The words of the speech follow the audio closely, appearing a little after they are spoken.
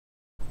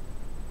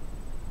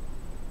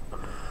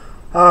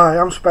Hi,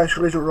 I'm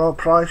Special Agent Rob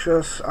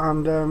Pryshes,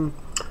 and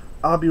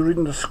I'll be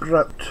reading the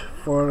script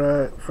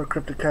for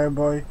Cryptic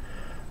Cowboy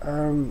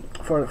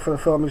for the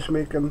film he's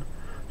making.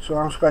 So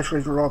I'm Special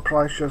Agent Rob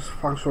Pryshes.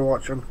 Thanks for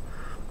watching.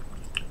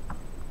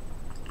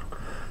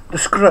 The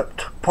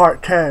script,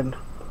 Part 10.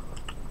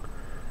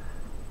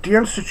 The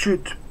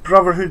Institute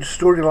Brotherhood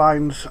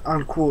storylines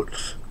and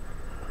quotes.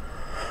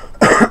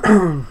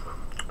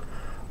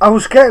 I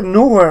was getting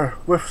nowhere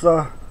with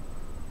the.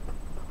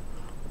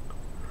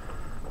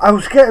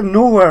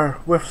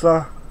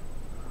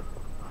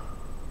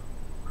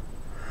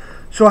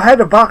 So I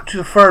headed back to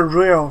the third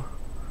rail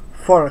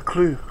for a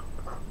clue.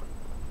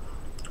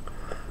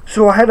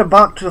 So I headed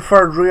back to the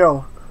third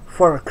rail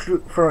for a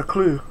clue.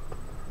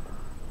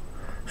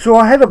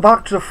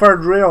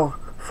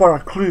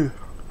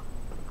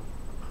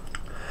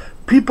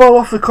 People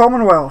of the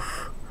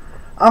Commonwealth,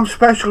 I'm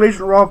Special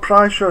Agent Rob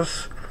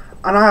Pryshes,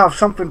 and I have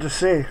something to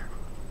say.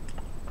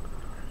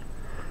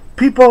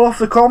 People of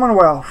the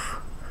Commonwealth,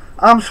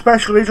 I'm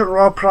Special Agent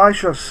Rob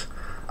Pryshes,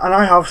 and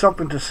I have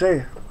something to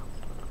say.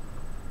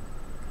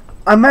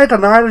 I met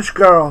an Irish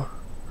girl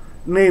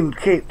named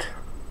Kate.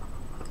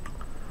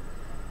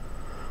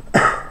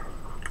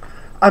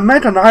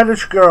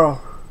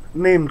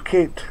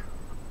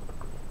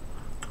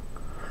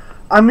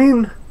 I'm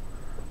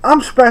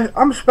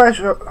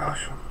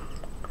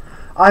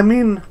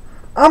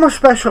a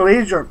special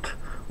agent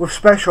with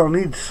special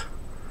needs.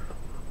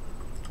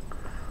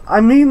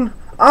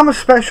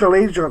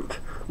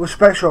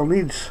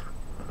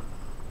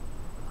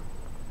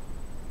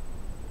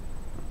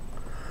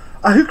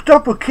 I hooked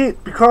up with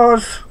Kate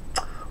because,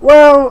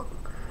 well,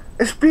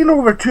 it's been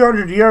over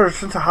 200 years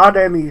since I had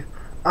any,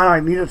 and I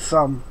needed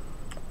some.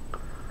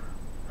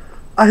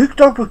 I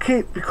hooked up with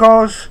Kate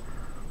because,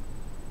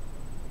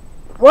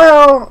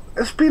 well,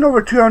 it's been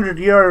over 200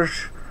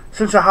 years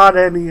since I had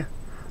any,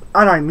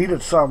 and I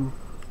needed some.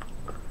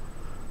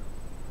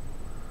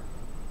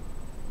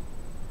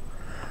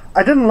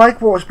 I didn't like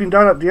what was being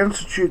done at the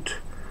Institute.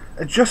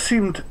 It just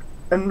seemed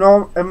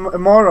immoral.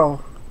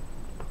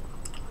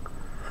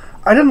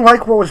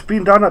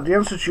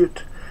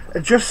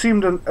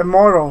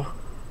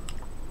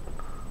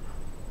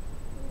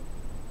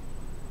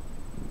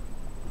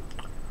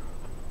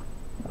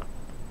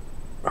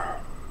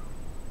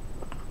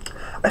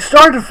 I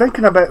started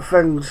thinking about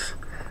things.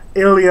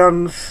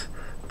 Aliens,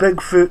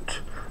 Bigfoot,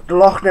 the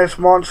Loch Ness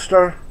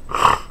Monster.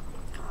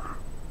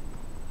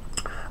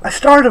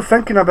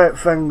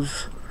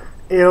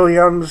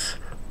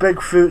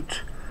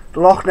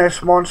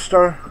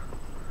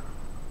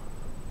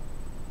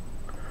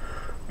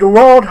 The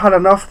world had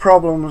enough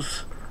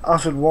problems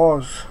as it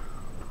was.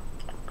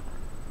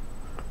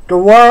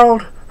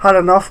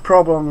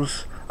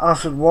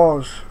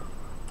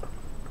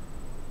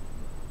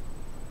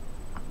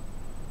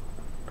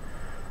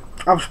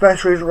 I'm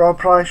Special Agent Rob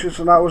Pryshes,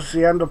 and that was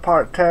the end of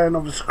Part 10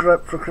 of the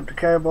script for Cryptic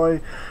Cowboy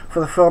for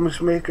the film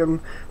he's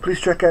making. Please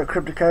check out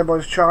Cryptic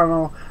Cowboy's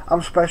channel.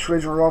 I'm Special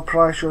Agent Rob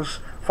Pryshes.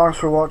 Thanks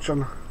for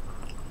watching.